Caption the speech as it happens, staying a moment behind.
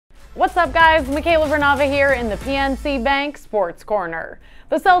What's up, guys? Michaela Vernava here in the PNC Bank Sports Corner.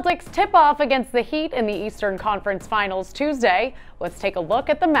 The Celtics tip off against the Heat in the Eastern Conference Finals Tuesday. Let's take a look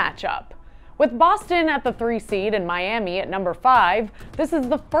at the matchup. With Boston at the 3 seed and Miami at number 5, this is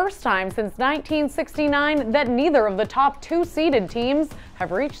the first time since 1969 that neither of the top 2 seeded teams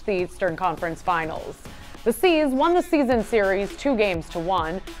have reached the Eastern Conference Finals. The C's won the season series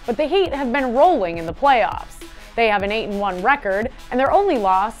 2-1, but the Heat have been rolling in the playoffs. They have an 8-1 record, and their only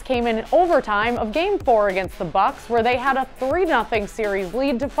loss came in overtime of Game 4 against the Bucks, where they had a 3-0 series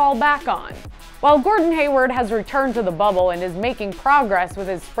lead to fall back on. While Gordon Hayward has returned to the bubble and is making progress with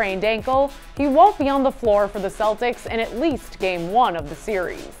his sprained ankle, he won't be on the floor for the Celtics in at least Game 1 of the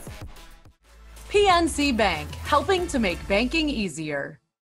series. PNC Bank, helping to make banking easier.